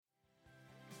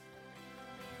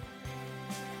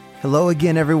Hello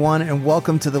again, everyone, and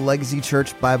welcome to the Legacy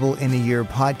Church Bible in a Year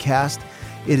podcast.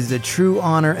 It is a true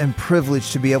honor and privilege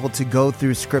to be able to go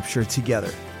through Scripture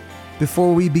together.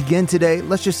 Before we begin today,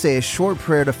 let's just say a short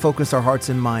prayer to focus our hearts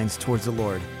and minds towards the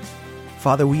Lord.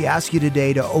 Father, we ask you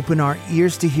today to open our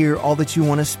ears to hear all that you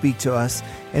want to speak to us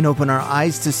and open our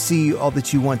eyes to see all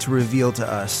that you want to reveal to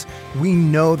us. We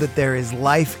know that there is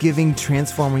life-giving,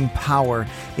 transforming power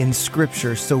in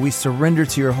Scripture, so we surrender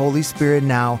to your Holy Spirit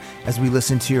now as we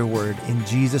listen to your word. In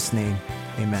Jesus' name,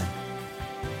 amen.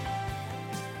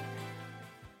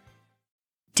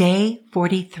 Day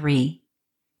 43,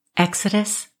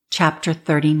 Exodus chapter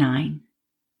 39.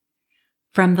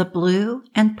 From the blue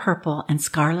and purple and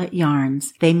scarlet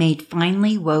yarns, they made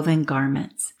finely woven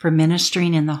garments for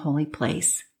ministering in the holy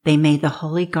place. They made the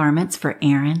holy garments for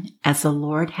Aaron as the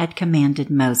Lord had commanded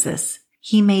Moses.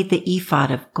 He made the ephod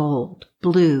of gold,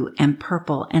 blue and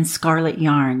purple and scarlet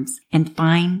yarns and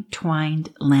fine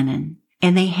twined linen.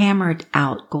 And they hammered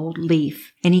out gold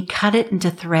leaf, and he cut it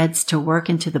into threads to work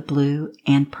into the blue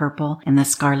and purple and the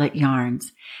scarlet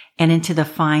yarns, and into the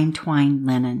fine twined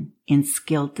linen in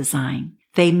skilled design.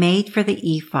 They made for the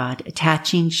ephod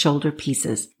attaching shoulder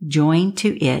pieces, joined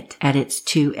to it at its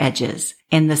two edges,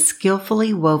 and the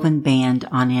skillfully woven band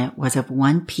on it was of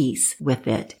one piece with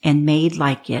it, and made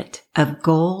like it, of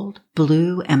gold,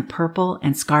 blue, and purple,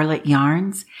 and scarlet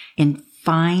yarns, in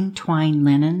fine twined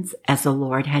linens, as the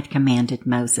Lord had commanded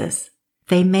Moses.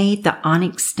 They made the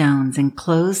onyx stones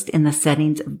enclosed in the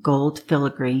settings of gold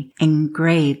filigree,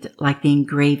 engraved like the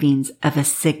engravings of a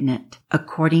signet,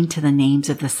 according to the names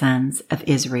of the sons of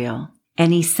Israel.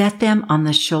 And he set them on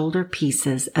the shoulder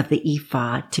pieces of the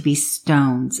ephod to be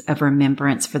stones of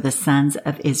remembrance for the sons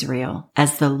of Israel,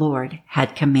 as the Lord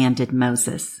had commanded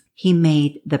Moses. He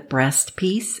made the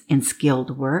breastpiece in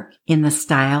skilled work in the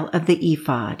style of the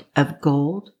ephod of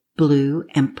gold, blue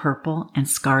and purple and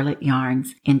scarlet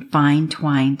yarns in fine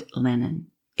twined linen.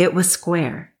 It was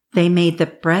square. They made the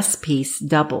breastpiece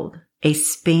doubled, a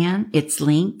span its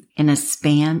length and a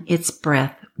span its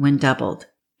breadth when doubled.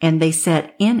 And they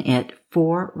set in it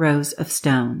 4 rows of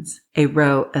stones. A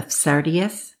row of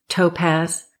sardius,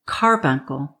 topaz,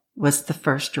 carbuncle was the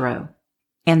first row.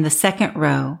 And the second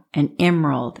row, an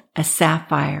emerald, a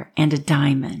sapphire, and a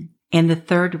diamond. And the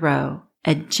third row,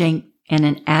 a jacinth and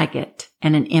an agate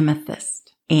and an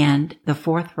amethyst. And the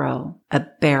fourth row, a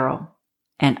beryl,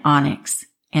 an onyx,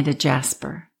 and a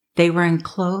jasper. They were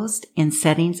enclosed in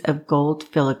settings of gold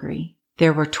filigree.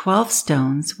 There were 12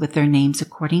 stones with their names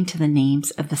according to the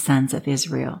names of the sons of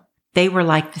Israel. They were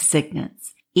like the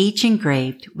signets, each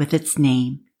engraved with its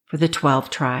name for the 12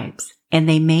 tribes. And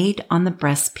they made on the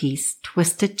breastpiece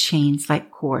twisted chains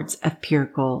like cords of pure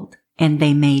gold. And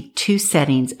they made 2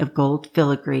 settings of gold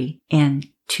filigree and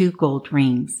 2 gold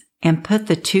rings, and put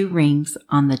the 2 rings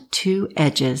on the 2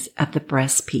 edges of the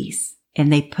breastpiece.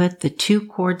 And they put the 2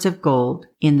 cords of gold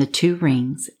in the 2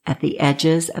 rings at the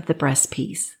edges of the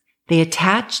breastpiece. They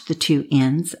attached the 2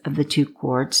 ends of the 2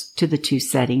 cords to the 2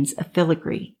 settings of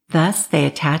filigree. Thus they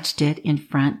attached it in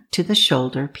front to the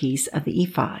shoulder piece of the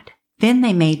ephod. Then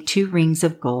they made 2 rings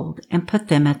of gold and put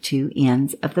them at 2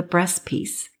 ends of the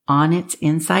breastpiece on its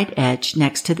inside edge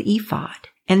next to the ephod.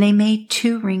 And they made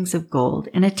 2 rings of gold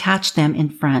and attached them in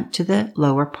front to the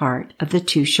lower part of the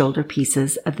 2 shoulder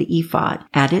pieces of the ephod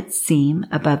at its seam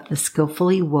above the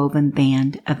skillfully woven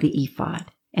band of the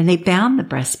ephod. And they bound the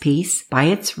breastpiece by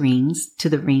its rings to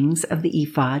the rings of the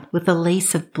ephod with a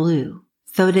lace of blue,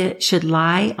 so that it should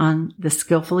lie on the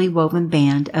skillfully woven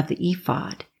band of the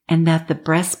ephod, and that the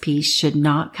breastpiece should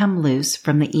not come loose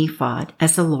from the ephod,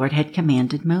 as the Lord had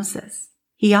commanded Moses.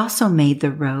 He also made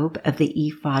the robe of the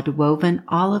ephod woven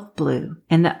olive blue,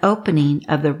 and the opening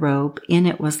of the robe in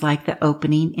it was like the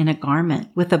opening in a garment,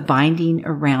 with a binding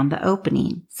around the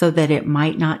opening, so that it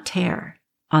might not tear.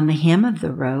 On the hem of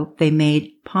the robe they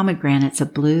made pomegranates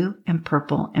of blue and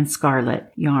purple and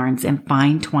scarlet yarns and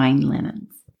fine twined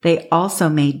linens. They also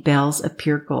made bells of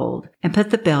pure gold, and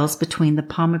put the bells between the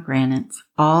pomegranates,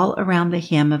 all around the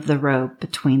hem of the robe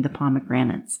between the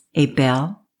pomegranates, a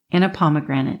bell and a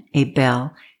pomegranate, a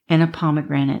bell and a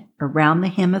pomegranate around the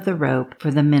hem of the robe for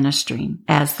the ministering,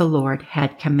 as the Lord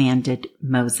had commanded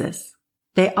Moses.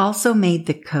 They also made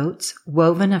the coats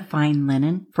woven of fine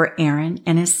linen for Aaron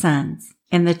and his sons,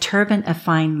 and the turban of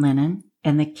fine linen,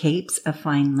 and the capes of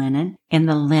fine linen, and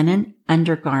the linen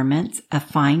undergarments of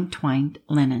fine twined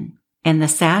linen, and the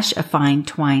sash of fine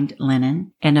twined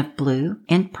linen, and of blue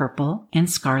and purple and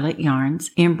scarlet yarns,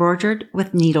 embroidered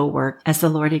with needlework, as the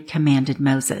Lord had commanded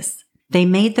Moses. They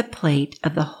made the plate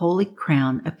of the holy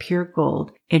crown of pure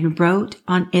gold, and wrote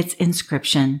on its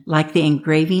inscription, like the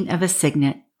engraving of a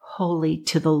signet, Holy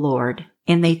to the Lord.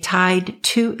 And they tied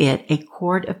to it a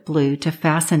cord of blue to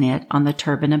fasten it on the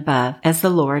turban above, as the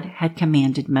Lord had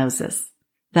commanded Moses.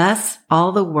 Thus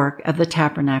all the work of the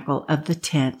tabernacle of the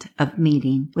tent of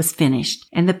meeting was finished,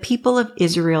 and the people of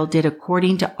Israel did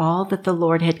according to all that the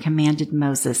Lord had commanded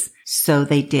Moses, so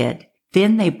they did.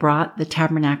 Then they brought the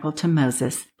tabernacle to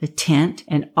Moses, the tent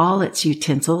and all its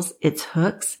utensils, its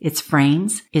hooks, its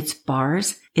frames, its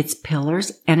bars, its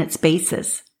pillars, and its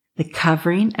bases, the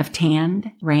covering of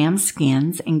tanned ram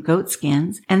skins and goat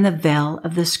skins, and the veil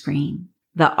of the screen,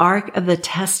 the ark of the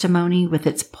testimony with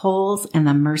its poles and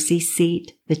the mercy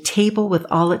seat, the table with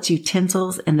all its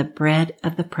utensils and the bread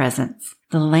of the presence,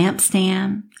 the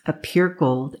lampstand of pure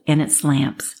gold and its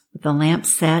lamps, with the lamp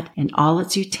set and all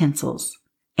its utensils,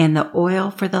 and the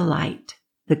oil for the light,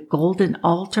 the golden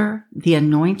altar, the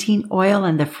anointing oil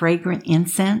and the fragrant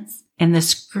incense, and the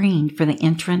screen for the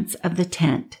entrance of the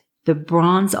tent, the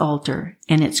bronze altar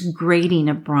and its grating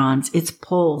of bronze, its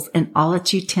poles and all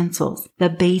its utensils, the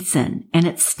basin and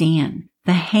its stand,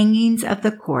 the hangings of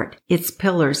the court, its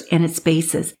pillars and its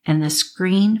bases, and the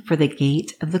screen for the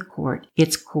gate of the court,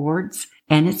 its cords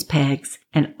and its pegs,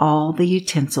 and all the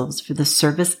utensils for the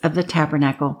service of the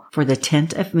tabernacle for the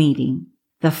tent of meeting,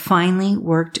 the finely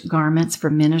worked garments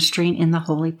for ministering in the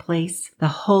holy place, the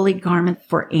holy garment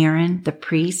for Aaron the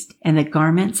priest, and the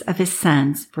garments of his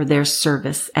sons for their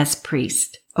service as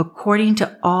priest, according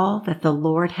to all that the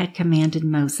Lord had commanded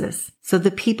Moses. So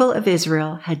the people of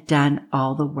Israel had done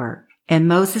all the work. And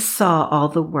Moses saw all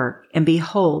the work, and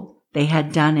behold, they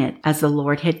had done it as the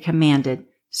Lord had commanded,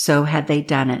 so had they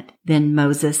done it. Then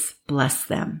Moses blessed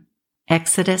them.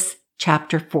 Exodus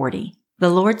chapter 40. The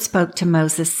Lord spoke to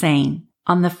Moses, saying,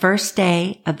 On the first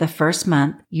day of the first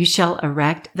month you shall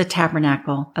erect the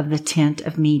tabernacle of the tent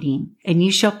of meeting, and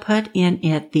you shall put in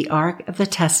it the ark of the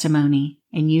testimony,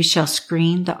 and you shall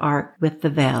screen the ark with the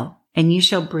veil. And you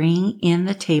shall bring in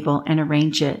the table and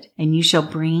arrange it, and you shall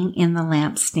bring in the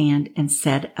lampstand and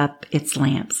set up its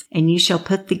lamps. And you shall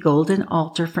put the golden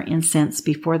altar for incense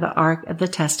before the ark of the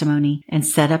testimony, and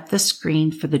set up the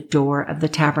screen for the door of the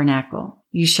tabernacle.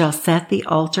 You shall set the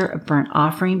altar of burnt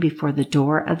offering before the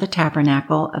door of the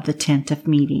tabernacle of the tent of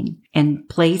meeting, and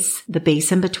place the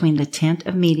basin between the tent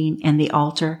of meeting and the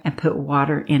altar, and put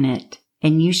water in it.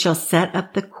 And you shall set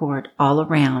up the court all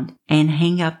around, and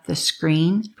hang up the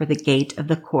screen for the gate of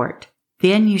the court.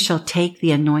 Then you shall take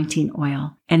the anointing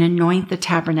oil, and anoint the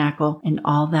tabernacle and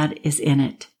all that is in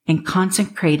it, and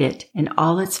consecrate it and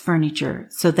all its furniture,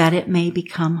 so that it may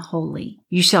become holy.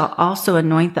 You shall also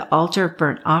anoint the altar of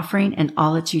burnt offering and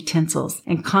all its utensils,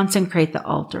 and consecrate the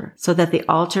altar, so that the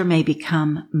altar may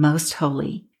become most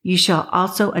holy. You shall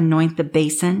also anoint the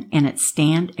basin and its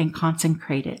stand and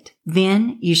consecrate it.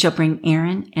 Then you shall bring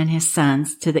Aaron and his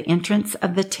sons to the entrance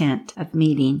of the tent of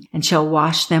meeting, and shall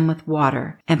wash them with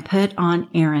water, and put on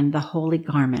Aaron the holy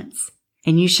garments.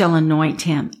 And you shall anoint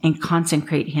him and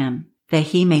consecrate him, that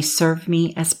he may serve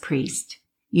me as priest.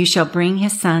 You shall bring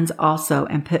his sons also,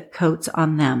 and put coats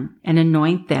on them, and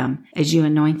anoint them as you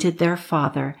anointed their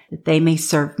father, that they may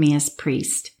serve me as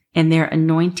priest. And their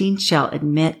anointing shall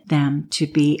admit them to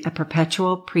be a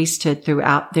perpetual priesthood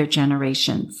throughout their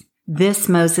generations. This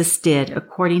Moses did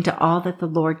according to all that the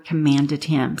Lord commanded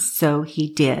him, so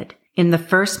he did. In the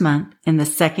first month, in the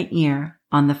second year,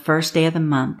 on the first day of the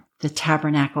month, the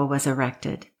tabernacle was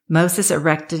erected. Moses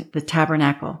erected the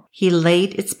tabernacle. He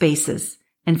laid its bases,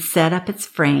 and set up its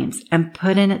frames, and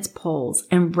put in its poles,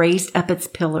 and raised up its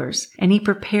pillars. And he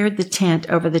prepared the tent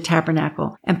over the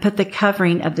tabernacle, and put the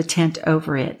covering of the tent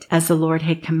over it, as the Lord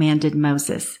had commanded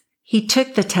Moses. He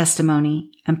took the testimony,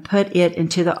 and put it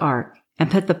into the ark, and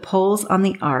put the poles on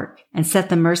the ark, and set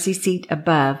the mercy seat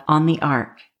above on the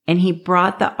ark. And he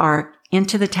brought the ark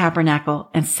into the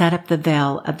tabernacle, and set up the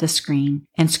veil of the screen,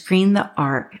 and screened the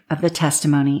ark of the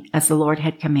testimony, as the Lord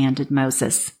had commanded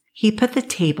Moses. He put the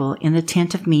table in the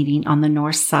tent of meeting on the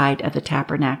north side of the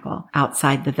tabernacle,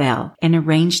 outside the veil, and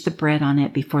arranged the bread on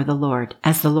it before the Lord,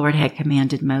 as the Lord had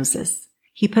commanded Moses.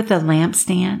 He put the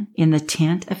lampstand in the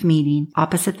tent of meeting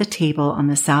opposite the table on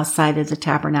the south side of the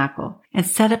tabernacle, and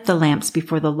set up the lamps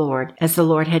before the Lord, as the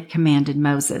Lord had commanded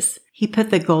Moses. He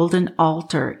put the golden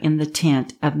altar in the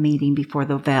tent of meeting before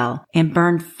the veil, and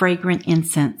burned fragrant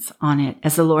incense on it,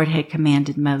 as the Lord had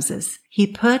commanded Moses. He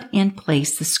put in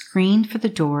place the screen for the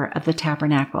door of the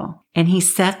tabernacle, and he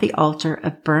set the altar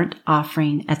of burnt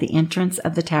offering at the entrance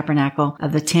of the tabernacle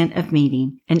of the tent of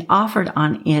meeting, and offered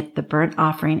on it the burnt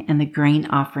offering and the grain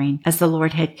offering, as the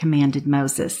Lord had commanded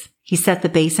Moses. He set the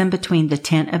basin between the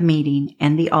tent of meeting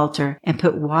and the altar, and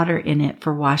put water in it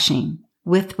for washing,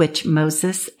 with which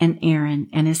Moses and Aaron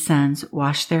and his sons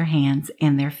washed their hands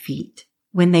and their feet.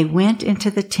 When they went into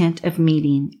the tent of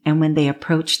meeting and when they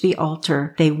approached the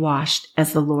altar, they washed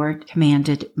as the Lord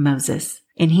commanded Moses.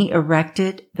 And he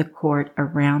erected the court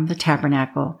around the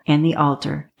tabernacle and the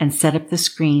altar and set up the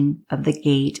screen of the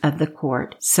gate of the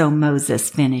court. So Moses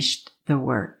finished the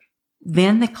work.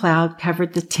 Then the cloud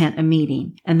covered the tent of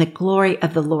meeting, and the glory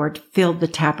of the Lord filled the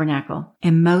tabernacle.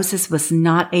 And Moses was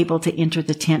not able to enter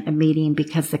the tent of meeting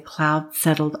because the cloud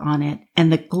settled on it,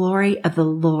 and the glory of the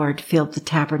Lord filled the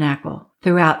tabernacle.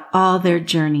 Throughout all their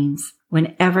journeys,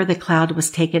 whenever the cloud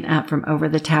was taken up from over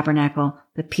the tabernacle,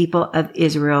 the people of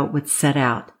Israel would set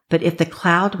out. But if the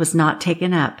cloud was not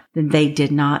taken up, then they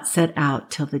did not set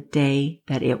out till the day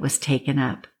that it was taken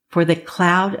up. For the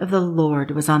cloud of the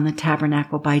Lord was on the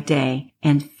tabernacle by day,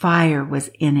 and fire was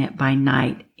in it by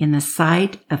night, in the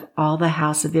sight of all the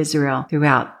house of Israel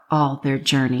throughout all their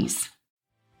journeys.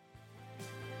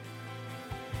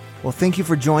 Well, thank you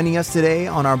for joining us today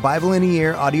on our Bible in a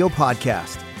Year audio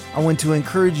podcast. I want to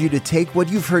encourage you to take what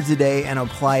you've heard today and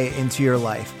apply it into your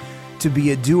life, to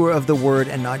be a doer of the word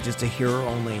and not just a hearer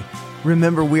only.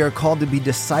 Remember, we are called to be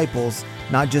disciples,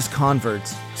 not just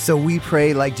converts. So we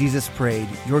pray like Jesus prayed,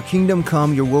 your kingdom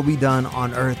come, your will be done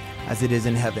on earth as it is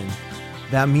in heaven.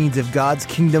 That means if God's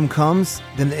kingdom comes,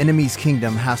 then the enemy's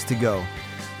kingdom has to go.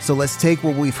 So let's take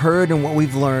what we've heard and what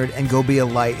we've learned and go be a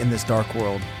light in this dark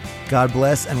world. God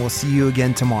bless, and we'll see you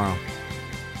again tomorrow.